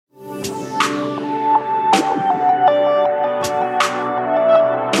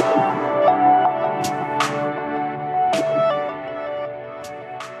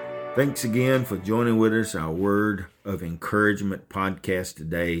Thanks again for joining with us, our Word of Encouragement podcast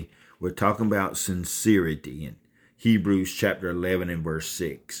today. We're talking about sincerity in Hebrews chapter 11 and verse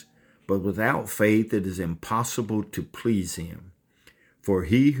 6. But without faith it is impossible to please Him. For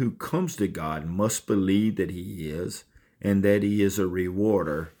he who comes to God must believe that He is, and that He is a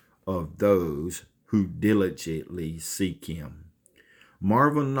rewarder of those who diligently seek Him.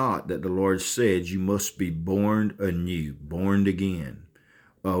 Marvel not that the Lord said, you must be born anew, born again.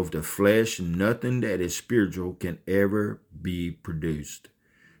 Of the flesh, nothing that is spiritual can ever be produced.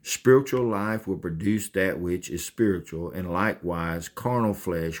 Spiritual life will produce that which is spiritual, and likewise carnal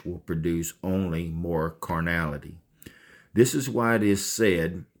flesh will produce only more carnality. This is why it is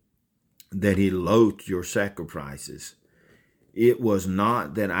said that He loathed your sacrifices. It was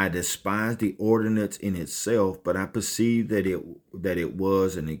not that I despised the ordinance in itself, but I perceived that it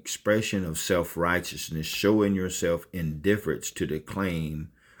was an expression of self-righteousness, showing yourself indifference to the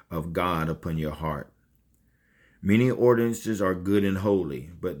claim of God upon your heart. Many ordinances are good and holy,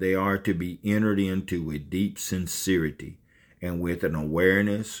 but they are to be entered into with deep sincerity and with an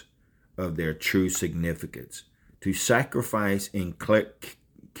awareness of their true significance. To sacrifice in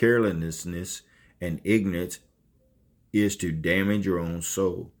carelessness and ignorance is to damage your own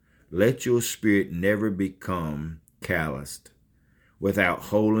soul. Let your spirit never become calloused. Without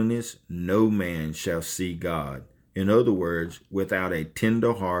holiness, no man shall see God. In other words, without a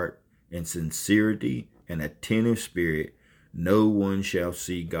tender heart and sincerity and attentive spirit, no one shall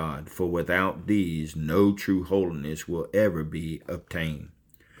see God. For without these, no true holiness will ever be obtained.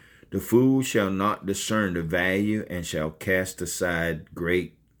 The fool shall not discern the value and shall cast aside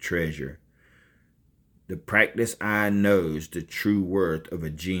great treasure. The practiced eye knows the true worth of a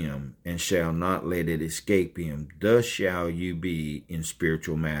gem and shall not let it escape him. Thus shall you be in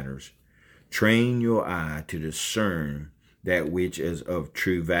spiritual matters. Train your eye to discern that which is of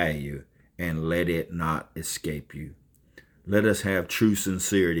true value and let it not escape you. Let us have true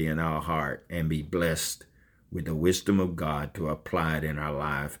sincerity in our heart and be blessed with the wisdom of God to apply it in our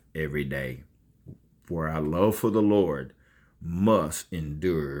life every day. For our love for the Lord must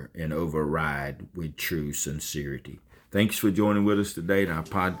endure and override with true sincerity. Thanks for joining with us today in our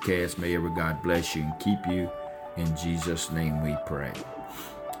podcast. May ever God bless you and keep you. In Jesus' name we pray.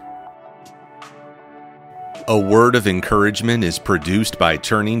 A Word of Encouragement is produced by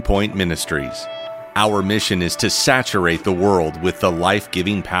Turning Point Ministries. Our mission is to saturate the world with the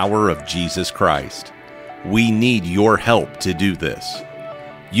life-giving power of Jesus Christ. We need your help to do this.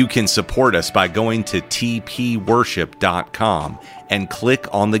 You can support us by going to tpworship.com and click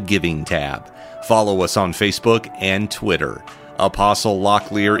on the Giving tab. Follow us on Facebook and Twitter. Apostle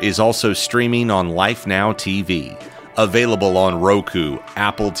Locklear is also streaming on Life Now TV. Available on Roku,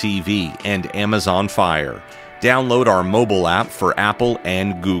 Apple TV, and Amazon Fire. Download our mobile app for Apple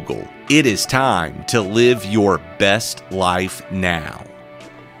and Google. It is time to live your best life now.